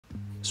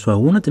So I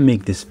wanted to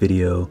make this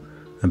video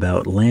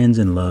about Lands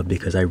in Love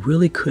because I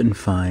really couldn't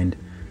find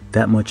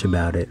that much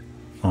about it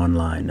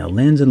online. Now,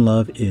 Lands in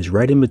Love is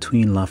right in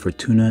between La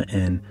Fortuna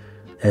and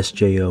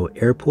SJO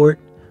Airport,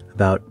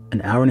 about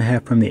an hour and a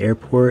half from the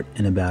airport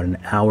and about an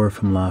hour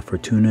from La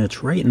Fortuna.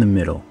 It's right in the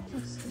middle.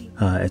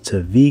 It's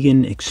a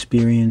vegan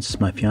experience.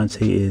 My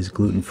fiance is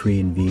gluten-free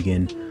and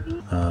vegan.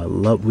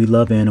 We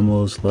love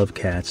animals, love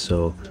cats,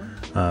 so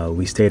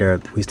we stayed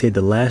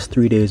the last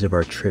 3 days of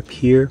our trip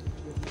here.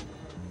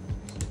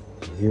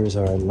 Here's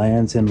our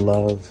Lands in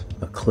Love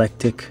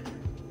eclectic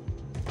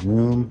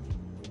room,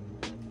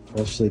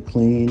 freshly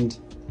cleaned,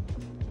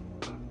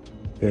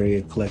 very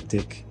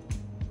eclectic.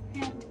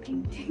 Hand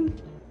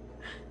painting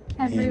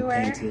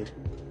everywhere, Hand-painted.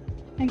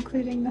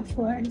 including the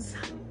floors.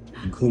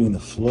 Including the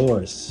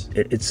floors.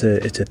 It's a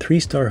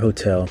 3-star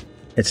hotel.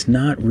 It's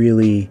not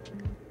really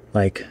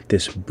like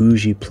this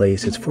bougie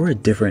place. It's for a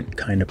different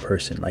kind of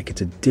person. Like,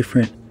 it's a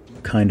different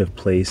kind of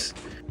place.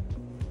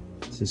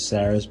 This is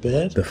Sarah's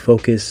bed. The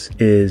focus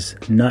is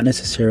not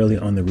necessarily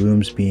on the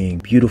rooms being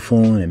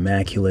beautiful and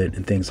immaculate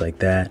and things like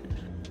that.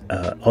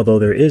 Although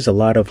there is a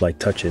lot of like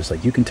touches.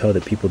 Like, you can tell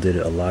that people did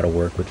a lot of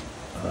work with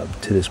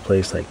to this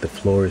place. Like, the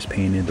floor is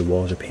painted, the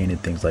walls are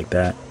painted, things like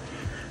that.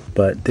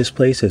 But this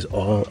place is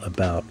all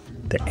about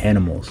the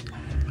animals.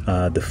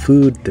 The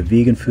food, the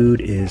vegan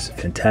food, is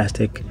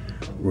fantastic.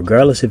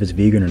 Regardless if it's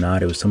vegan or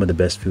not, it was some of the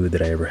best food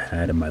that I ever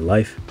had in my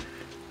life.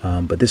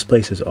 But this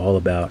place is all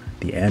about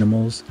the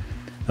animals.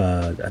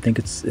 I think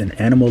it's an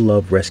animal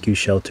love rescue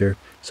shelter.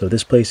 So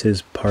this place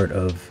is part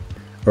of,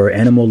 or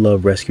animal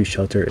love rescue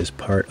shelter is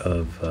part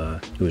of,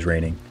 it was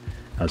raining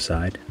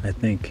outside, I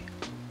think.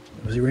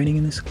 Was it raining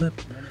in this clip?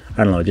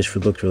 I don't know, it just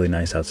looked really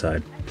nice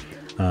outside.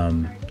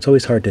 It's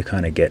always hard to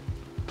kind of get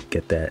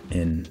that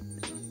in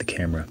the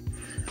camera.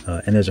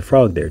 And there's a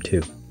frog there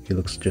too. He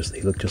looked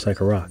just like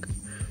a rock.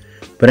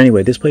 But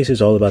anyway, this place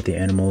is all about the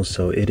animals.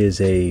 So it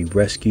is a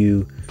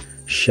rescue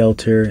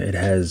shelter. It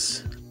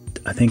has,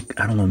 I think,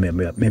 I don't know,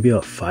 maybe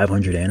about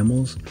 500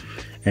 animals.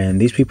 And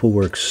these people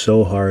work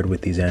so hard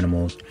with these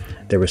animals.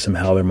 There were some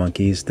howler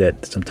monkeys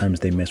that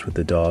sometimes they mess with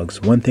the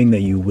dogs. One thing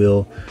that you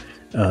will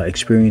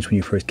experience when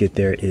you first get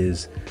there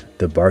is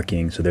the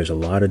barking. So there's a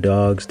lot of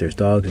dogs. There's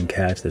dogs and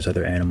cats. There's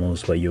other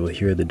animals, but you will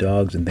hear the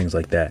dogs and things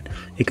like that.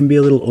 It can be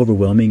a little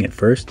overwhelming at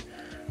first,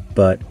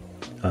 but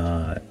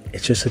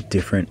it's just a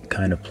different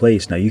kind of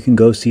place. Now, you can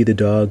go see the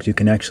dogs. You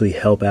can actually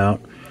help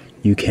out.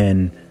 You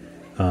can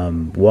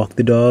walk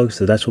the dogs.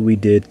 So that's what we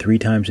did 3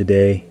 times a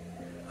day.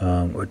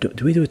 Or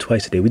do we do it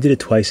twice a day? We did it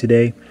twice a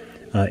day.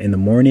 In the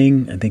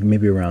morning, I think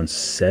maybe around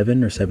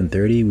 7 or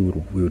 7:30,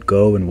 we would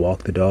go and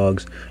walk the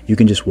dogs. You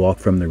can just walk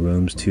from the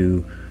rooms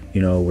to,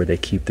 you know, where they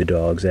keep the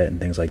dogs at and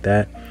things like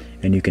that.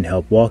 And you can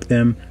help walk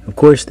them. Of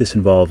course, this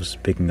involves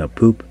picking up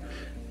poop,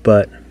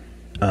 but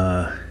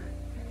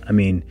I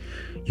mean,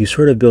 you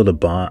sort of build a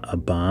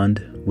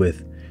bond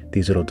with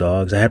these little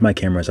dogs. I had my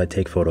cameras. I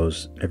take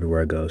photos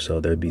everywhere I go, so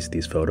there'd be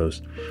these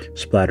photos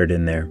splattered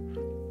in there.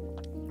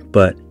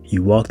 But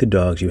you walk the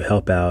dogs, you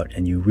help out,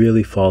 and you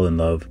really fall in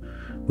love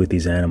with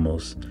these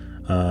animals.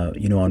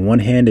 You know, on one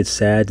hand, it's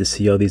sad to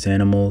see all these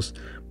animals,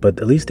 but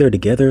at least they're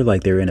together,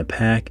 like they're in a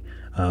pack.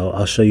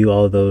 I'll show you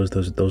all of those.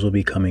 Those will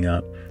be coming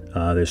up.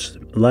 There's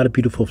a lot of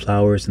beautiful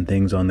flowers and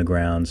things on the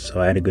ground, so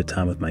I had a good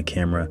time with my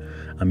camera.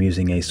 I'm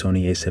using a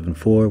Sony a7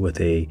 IV with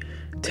a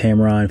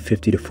Tamron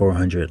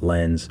 50-400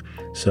 lens,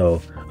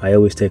 so I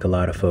always take a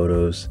lot of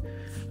photos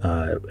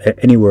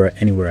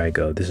anywhere I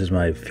go. This is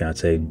my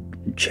fiance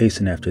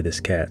chasing after this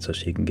cat so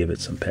she can give it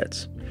some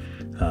pets,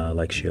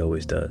 like she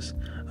always does.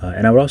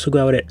 And I would also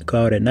go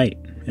out at night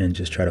and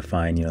just try to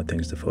find, you know,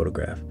 things to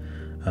photograph.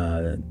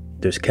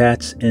 There's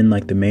cats in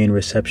like the main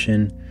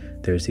reception.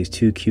 There's these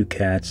 2 cute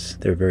cats.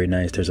 They're very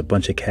nice. There's a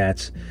bunch of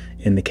cats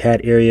in the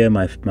cat area,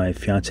 my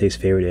fiance's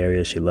favorite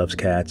area. She loves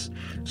cats.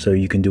 So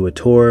you can do a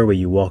tour where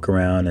you walk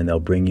around and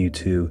they'll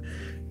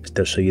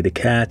show you the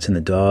cats and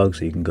the dogs.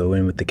 So you can go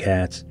in with the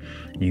cats,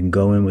 and you can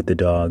go in with the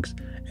dogs,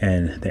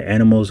 and the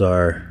animals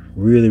are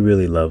really,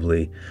 really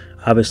lovely.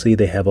 Obviously,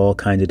 they have all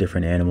kinds of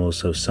different animals.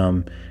 So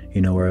some,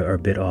 you know, are a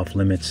bit off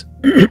limits.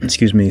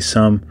 Excuse me.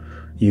 Some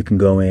you can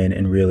go in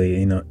and really,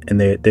 you know, and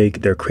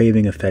they're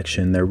craving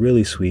affection. They're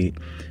really sweet.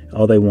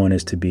 All they want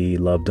is to be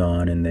loved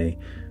on, and they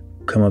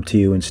come up to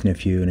you and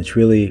sniff you, and it's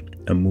really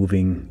a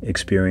moving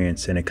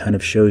experience, and it kind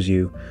of shows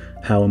you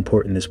how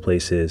important this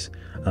place is.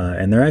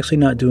 And they're actually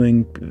not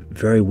doing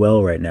very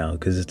well right now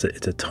because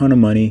it's a ton of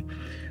money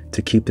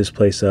to keep this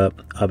place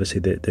up. Obviously,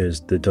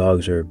 the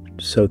dogs are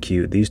so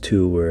cute. These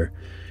 2 were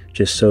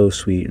just so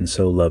sweet and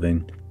so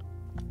loving.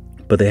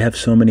 But they have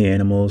so many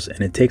animals,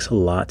 and it takes a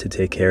lot to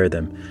take care of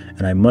them.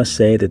 And I must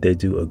say that they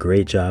do a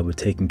great job of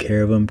taking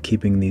care of them,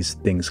 keeping these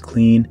things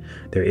clean,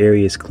 their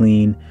areas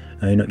clean.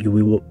 You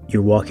know,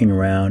 you're walking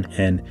around,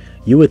 and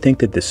you would think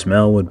that the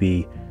smell would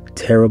be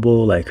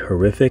terrible, like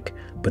horrific,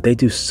 but they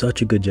do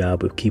such a good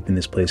job of keeping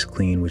this place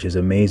clean, which is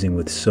amazing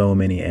with so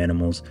many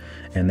animals.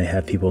 And they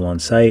have people on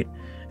site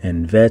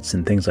and vets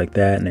and things like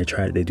that, and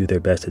they do their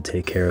best to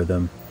take care of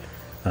them.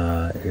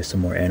 Here's some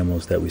more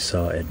animals that we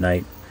saw at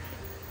night.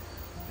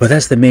 But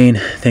that's the main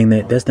thing,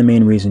 that's the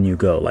main reason you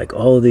go. Like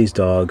all of these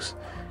dogs,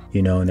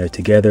 you know, and they're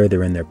together,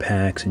 they're in their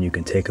packs, and you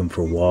can take them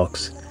for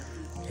walks.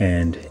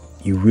 And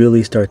you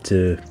really start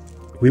to,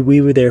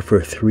 we were there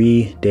for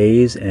 3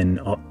 days,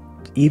 and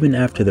even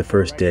after the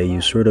first day,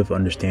 you sort of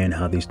understand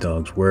how these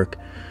dogs work.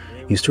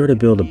 You sort of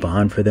build a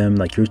bond for them,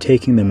 like you're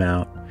taking them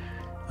out,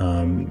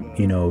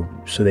 you know,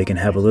 so they can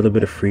have a little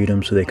bit of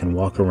freedom, so they can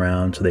walk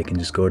around, so they can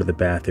just go to the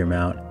bathroom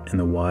out in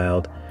the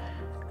wild.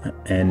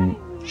 And,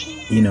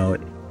 you know,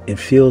 it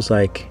feels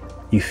like,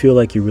 you feel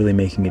like you're really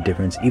making a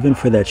difference, even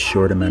for that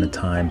short amount of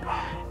time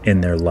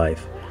in their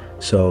life.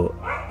 So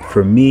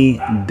for me,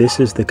 this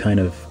is the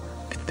kind of,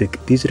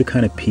 these are the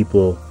kind of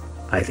people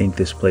I think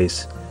this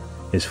place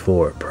is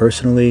for.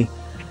 Personally,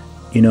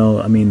 you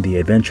know, I mean, the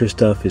adventure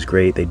stuff is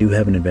great. They do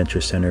have an adventure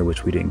center,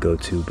 which we didn't go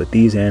to, but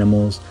these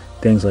animals,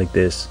 things like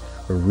this,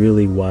 are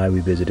really why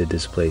we visited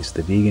this place.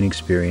 The vegan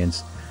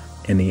experience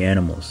and the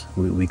animals.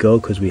 We go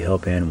because we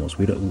help animals.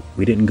 We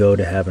didn't go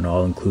to have an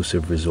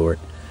all-inclusive resort.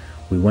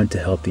 We went to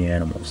help the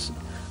animals.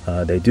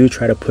 They do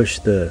try to push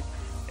the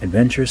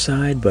adventure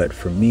side, but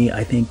for me,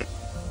 I think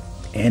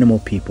animal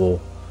people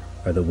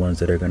are the ones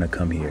that are going to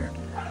come here.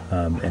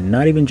 And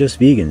not even just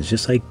vegans,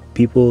 just like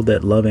people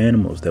that love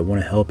animals, that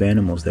want to help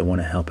animals, that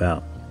want to help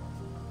out.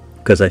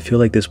 Because I feel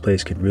like this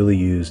place could really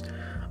use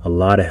a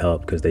lot of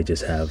help, because they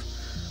just have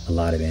a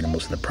lot of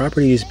animals. And the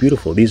property is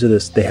beautiful. These are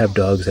they have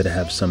dogs that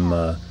have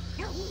some,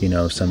 you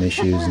know, some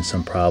issues and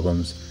some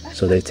problems.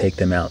 So they take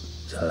them out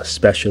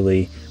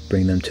specially,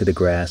 bring them to the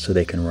grass so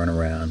they can run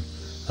around.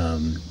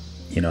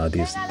 You know,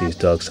 these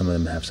dogs, some of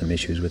them have some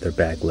issues with their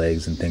back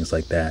legs and things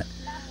like that.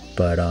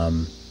 But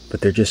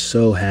they're just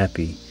so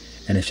happy.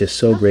 And it's just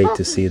so great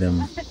to see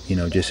them, you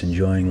know, just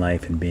enjoying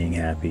life and being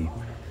happy.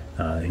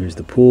 Here's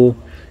the pool,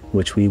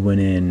 which we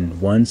went in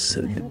once.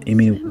 I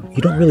mean,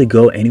 you don't really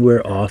go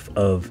anywhere off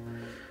of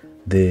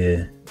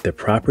the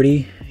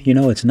property. You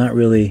know, it's not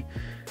really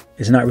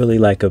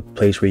like a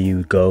place where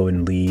you go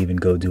and leave and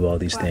go do all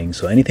these things.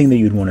 So anything that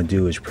you'd want to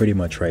do is pretty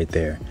much right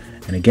there.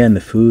 And again,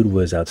 the food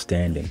was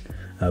outstanding.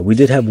 We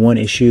did have one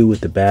issue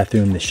with the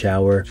bathroom, the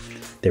shower.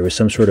 There was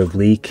some sort of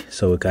leak,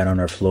 so it got on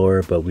our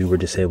floor, but we were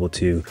just able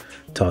to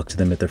talk to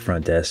them at the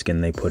front desk,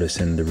 and they put us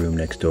in the room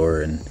next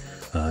door, and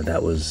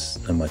that was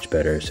a much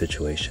better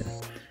situation.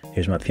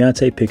 Here's my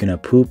fiance picking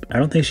up poop. I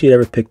don't think she had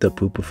ever picked up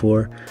poop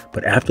before,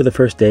 but after the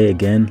first day,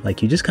 again,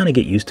 like, you just kind of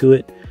get used to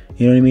it,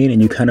 you know what I mean?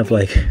 And you kind of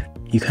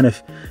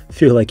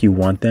feel like you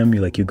want them.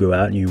 You go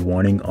out and you're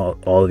wanting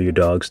all of your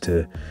dogs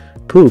to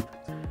poop,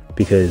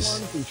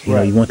 because, you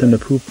know, you want them to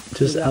poop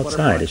just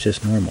outside. It's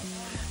just normal.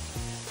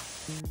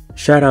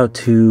 Shout out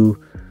to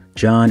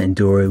John and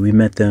Dory. We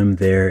met them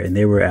there, and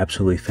they were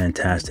absolutely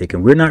fantastic.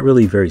 And we're not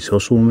really very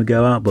social when we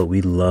go out, but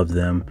we loved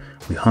them.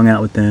 We hung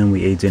out with them.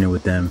 We ate dinner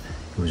with them.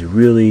 It was a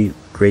really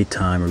great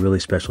time, a really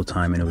special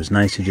time, and it was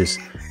nice to just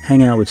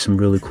hang out with some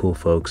really cool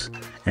folks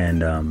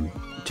and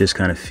just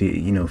kind of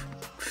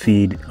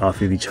feed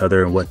off of each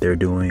other and what they're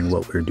doing,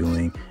 what we're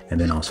doing, and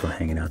then also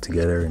hanging out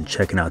together and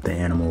checking out the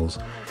animals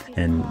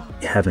and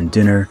having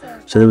dinner.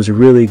 So it was a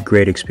really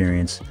great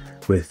experience.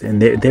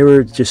 And they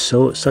were just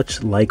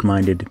such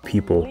like-minded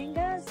people.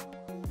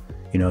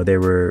 You know, they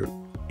were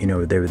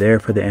there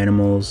for the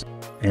animals,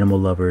 animal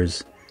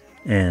lovers,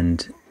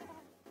 and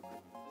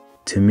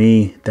to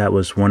me, that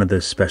was one of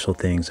the special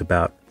things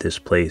about this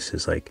place,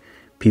 is like,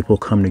 people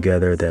come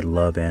together that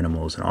love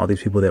animals, and all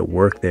these people that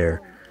work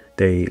there,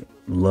 they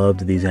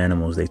loved these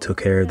animals. They took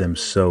care of them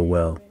so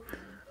well.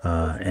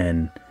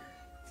 And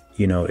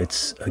you know,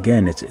 it's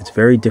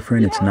very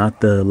different. It's not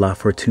the La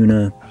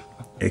Fortuna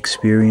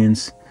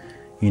experience.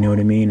 You know what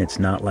I mean? It's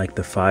not like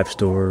the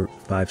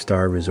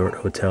five-star resort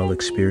hotel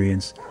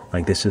experience.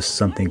 Like, this is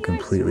something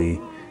completely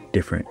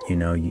different. You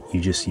know,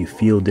 you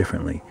feel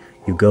differently.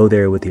 You go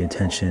there with the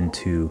intention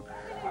to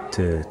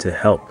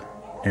help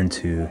and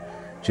to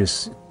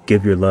just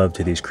give your love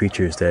to these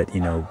creatures that,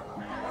 you know,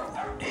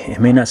 it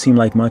may not seem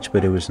like much,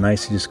 but it was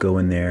nice to just go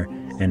in there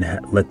and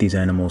let these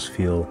animals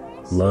feel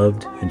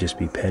loved and just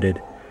be petted.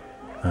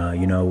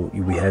 You know,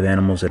 we have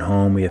animals at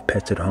home. We have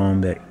pets at home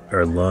that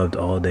are loved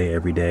all day,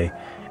 every day.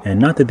 And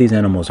not that these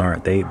animals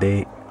aren't.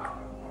 They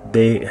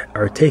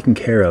are taken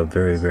care of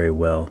very, very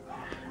well.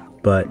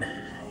 But,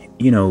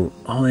 you know,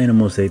 all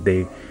animals,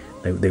 they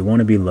want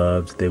to be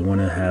loved. They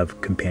want to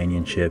have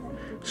companionship.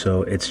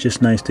 So it's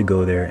just nice to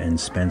go there and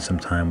spend some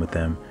time with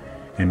them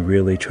and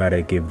really try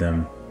to give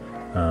them,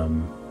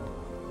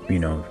 you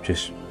know,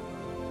 just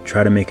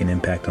try to make an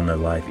impact on their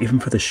life, even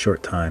for the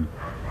short time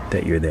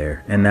that you're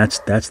there. And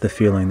that's the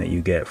feeling that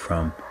you get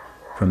from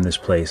this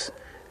place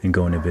and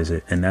going to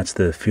visit. And that's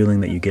the feeling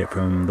that you get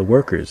from the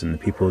workers and the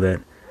people that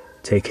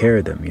take care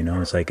of them. You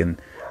know, it's like,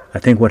 and I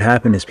think what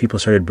happened is people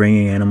started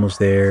bringing animals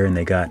there, and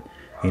they got,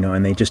 you know,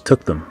 and they just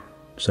took them.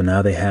 So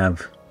now they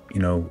have, you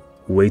know,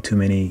 way too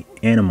many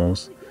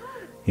animals,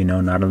 you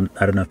know, not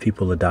enough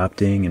people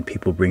adopting and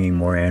people bringing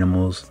more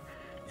animals,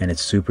 and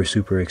it's super,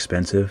 super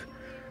expensive.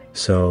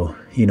 So,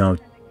 you know,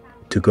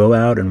 to go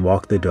out and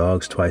walk the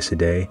dogs twice a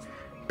day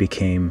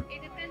became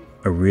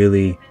a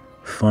really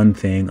fun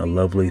thing, a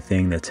lovely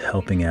thing that's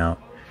helping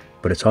out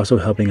but it's also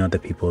helping out the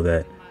people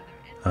that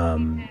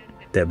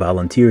that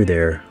volunteer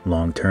there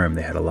long term.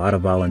 They had a lot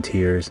of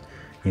volunteers.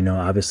 You know,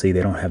 obviously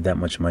they don't have that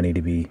much money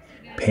to be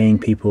paying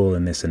people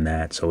and this and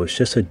that, so it's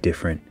just a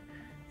different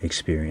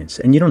experience.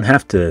 And you don't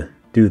have to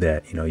do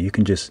that. You know, you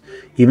can just,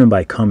 even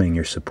by coming,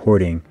 you're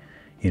supporting,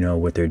 you know,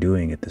 what they're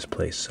doing at this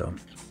place.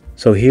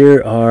 So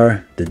here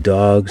are the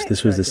dogs.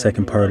 This was the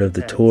second part of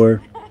the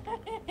tour.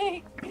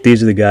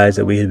 These are the guys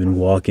that we had been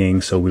walking,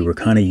 so we were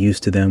kind of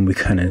used to them. We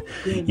kind of,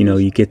 you know,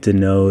 you get to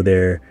know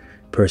their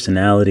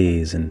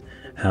personalities and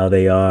how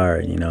they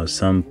are. You know,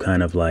 some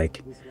kind of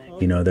like,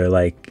 you know,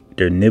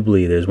 they're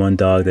nibbly. There's one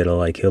dog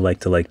that'll he'll like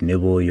to like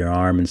nibble your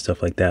arm and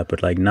stuff like that,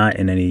 but like not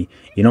in any,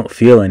 you don't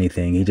feel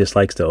anything. He just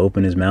likes to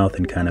open his mouth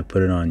and kind of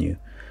put it on you.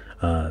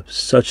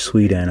 Such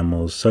sweet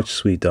animals, such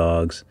sweet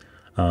dogs.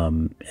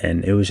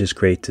 And it was just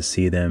great to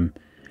see them.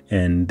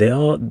 And they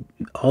all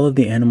of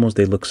the animals,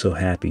 they look so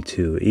happy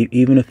too.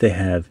 Even if they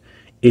have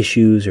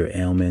issues or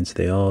ailments,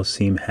 they all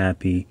seem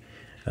happy.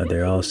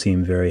 They all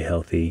seem very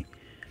healthy.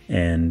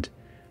 And,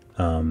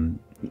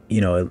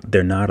 you know,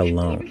 they're not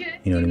alone.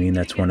 You know what I mean?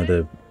 That's one of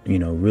the, you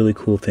know, really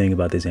cool thing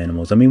about these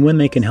animals. I mean, when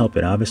they can help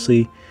it,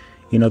 obviously,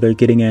 you know, they're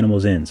getting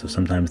animals in. So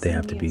sometimes they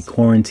have to be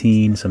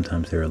quarantined.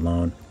 Sometimes they're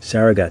alone.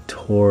 Sarah got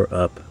tore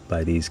up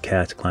by these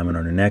cats climbing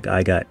on her neck.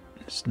 I got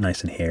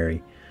nice and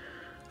hairy.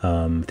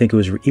 I think it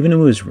was, even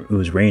if it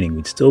was raining,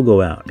 we'd still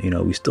go out. You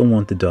know, we still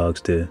want the dogs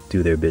to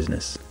do their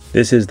business.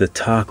 This is the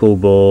taco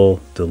bowl.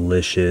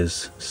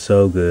 Delicious.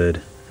 So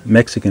good.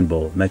 Mexican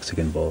bowl.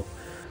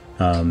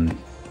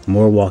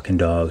 More walking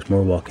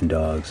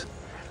dogs.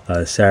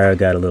 Sarah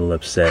got a little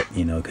upset,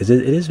 you know, because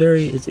it is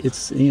very,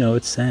 it's you know,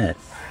 it's sad.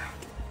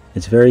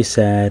 It's very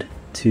sad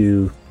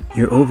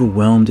you're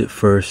overwhelmed at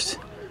first,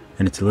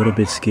 and it's a little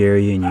bit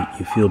scary, and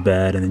you feel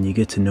bad, and then you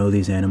get to know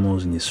these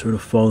animals, and you sort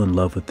of fall in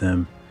love with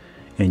them,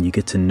 and you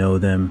get to know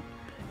them,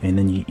 and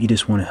then you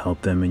just want to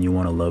help them, and you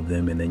want to love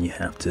them, and then you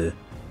have to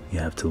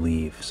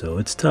leave. So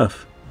it's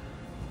tough.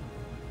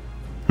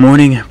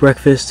 Morning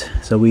breakfast.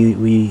 So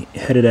we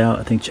headed out.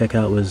 I think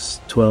checkout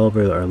was 12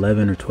 or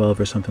 11 or 12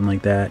 or something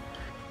like that.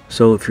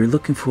 So if you're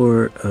looking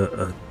for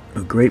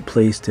a great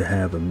place to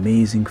have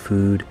amazing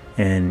food,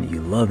 and you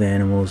love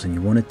animals and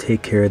you want to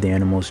take care of the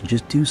animals and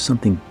just do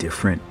something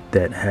different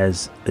that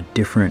has a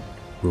different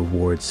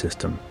reward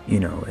system, you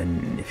know,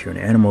 and if you're an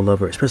animal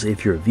lover, especially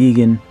if you're a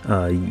vegan,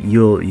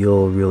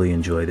 you'll really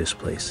enjoy this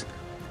place.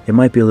 It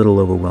might be a little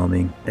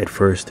overwhelming at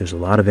first. There's a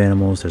lot of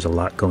animals, there's a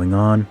lot going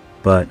on,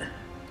 but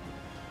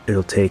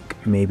it'll take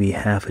maybe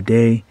half a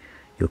day.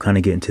 You'll kind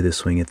of get into the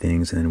swing of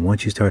things, and then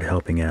once you start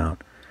helping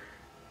out,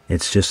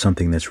 it's just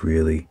something that's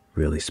really,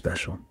 really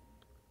special.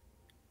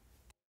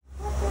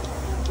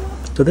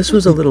 So this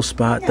was a little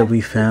spot that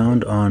we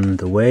found on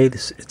the way.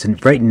 It's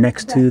right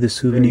next to the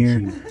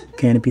souvenir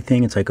canopy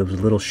thing. It's like a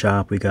little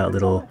shop. We got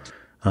little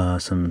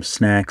some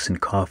snacks and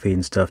coffee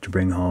and stuff to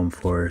bring home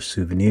for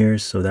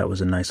souvenirs. So that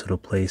was a nice little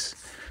place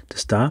to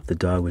stop. The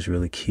dog was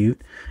really cute.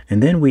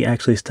 And then we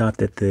actually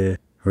stopped at the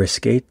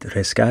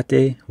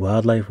Rescate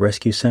Wildlife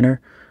Rescue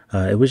Center.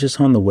 It was just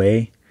on the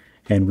way,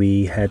 and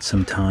we had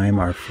some time.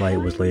 Our flight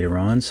was later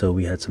on, so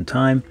we had some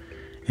time,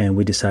 and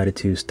we decided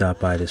to stop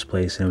by this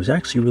place. And it was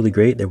actually really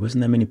great. There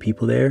wasn't that many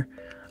people there.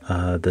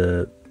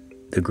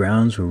 The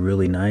grounds were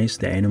really nice.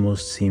 The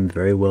animals seemed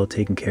very well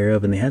taken care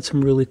of, and they had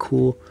some really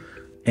cool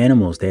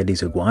animals. They had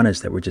these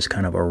iguanas that were just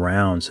kind of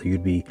around, so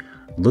you'd be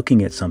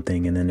looking at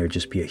something, and then there'd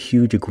just be a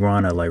huge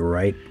iguana like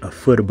right a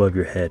foot above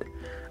your head.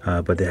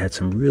 But they had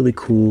some really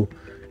cool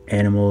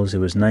animals. It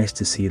was nice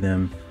to see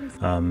them.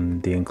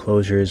 The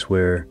enclosures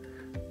were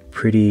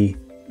pretty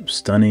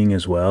stunning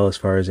as well as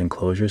far as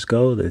enclosures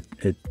go.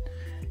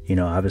 You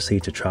know, obviously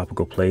it's a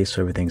tropical place,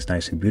 so everything's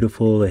nice and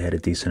beautiful. They had a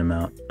decent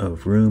amount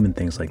of room and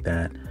things like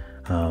that.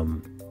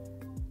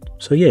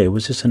 So yeah, it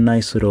was just a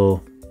nice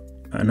little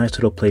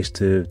place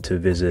to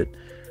visit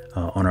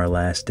on our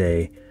last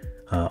day,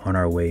 on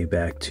our way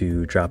back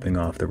to dropping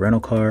off the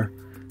rental car,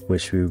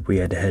 which we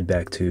had to head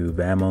back to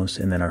Vamos,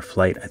 and then our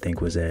flight I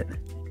think was at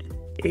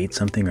 8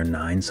 something or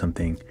 9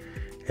 something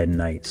at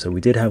night. So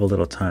we did have a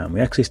little time.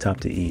 We actually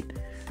stopped to eat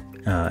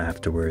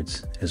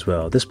afterwards as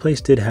well. This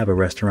place did have a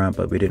restaurant,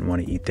 but we didn't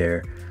want to eat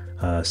there.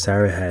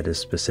 Sarah had a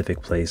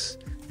specific place,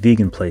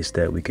 vegan place,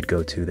 that we could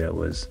go to that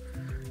was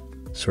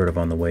sort of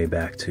on the way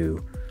back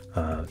to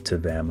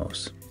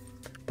Vamos.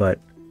 But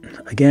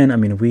again, I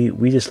mean,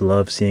 we just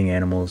love seeing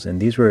animals, and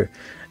these were,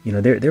 you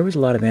know, there was a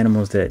lot of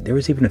animals that, there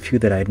was even a few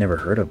that I had never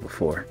heard of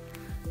before,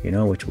 you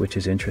know, which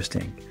is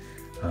interesting.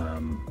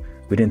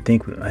 We didn't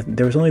think,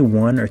 there was only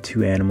 1 or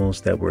 2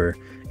 animals that were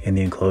in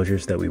the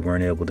enclosures that we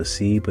weren't able to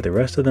see, but the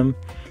rest of them,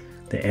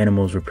 the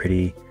animals were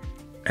pretty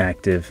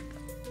active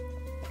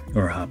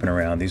or hopping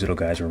around. These little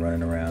guys were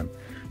running around.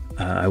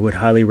 I would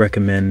highly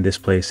recommend this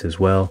place as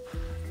well.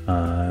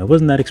 It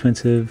wasn't that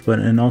expensive,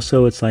 and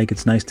also it's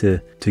nice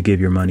to give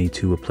your money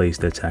to a place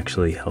that's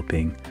actually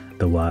helping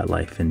the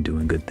wildlife and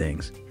doing good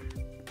things.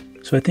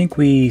 So I think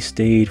we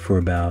stayed for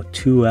about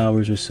 2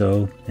 hours or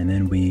so, and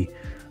then we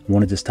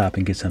wanted to stop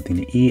and get something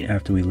to eat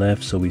after we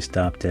left, so we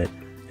stopped at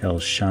El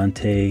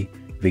Shante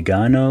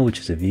Vegano, which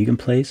is a vegan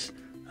place.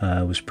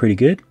 It was pretty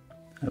good.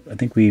 I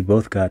think we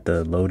both got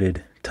the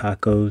loaded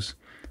tacos,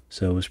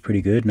 so it was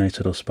pretty good. Nice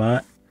little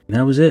spot. And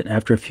that was it.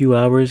 After a few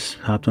hours,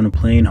 hopped on a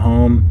plane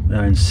home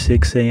around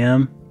 6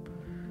 a.m.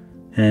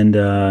 And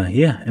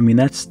yeah, I mean,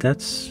 that's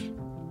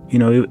you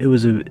know, it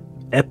was an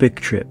epic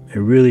trip. It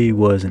really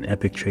was an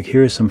epic trip.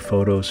 Here are some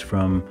photos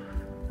from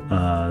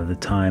the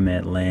time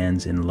at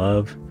Lands in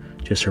Love,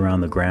 just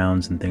around the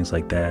grounds and things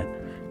like that.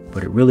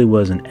 But it really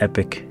was an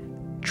epic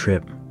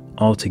trip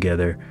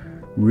altogether.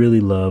 Really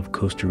love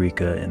Costa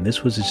Rica, and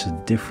this was just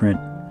a different.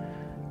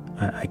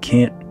 I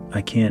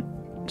can't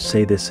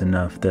say this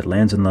enough, that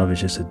Lands in Love is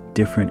just a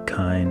different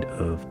kind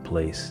of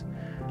place.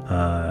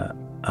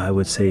 I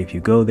would say if you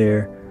go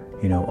there,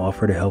 you know,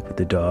 offer to help with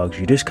the dogs.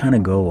 You just kind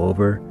of go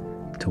over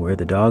to where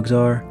the dogs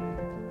are.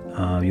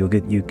 You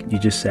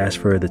just ask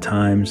for the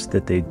times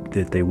that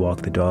they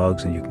walk the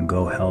dogs, and you can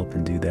go help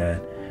and do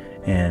that.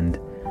 And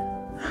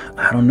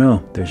I don't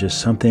know, there's just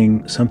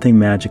something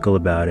magical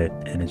about it,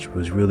 and it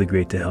was really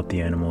great to help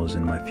the animals,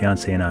 and my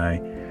fiance and I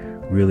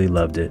really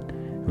loved it.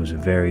 It was a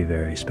very,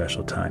 very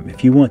special time.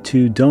 If you want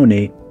to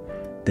donate,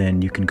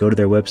 then you can go to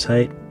their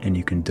website and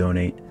you can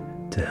donate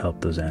to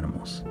help those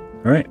animals.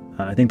 All right,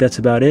 I think that's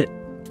about it.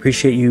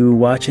 Appreciate you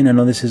watching. I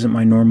know this isn't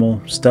my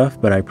normal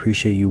stuff, but I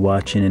appreciate you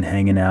watching and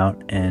hanging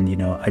out. And you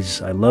know,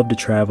 I love to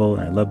travel,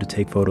 and I love to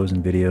take photos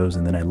and videos,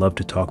 and then I love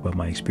to talk about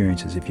my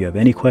experiences. If you have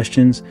any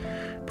questions,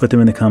 put them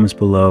in the comments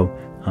below.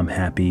 I'm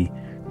happy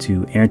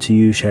to answer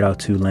you. Shout out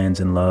to Lands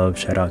in Love.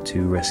 Shout out to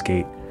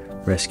Rescate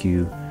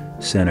Rescue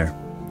Center.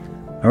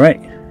 All right,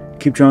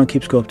 keep drawing,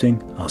 keep sculpting.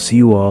 I'll see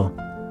you all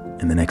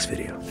in the next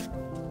video.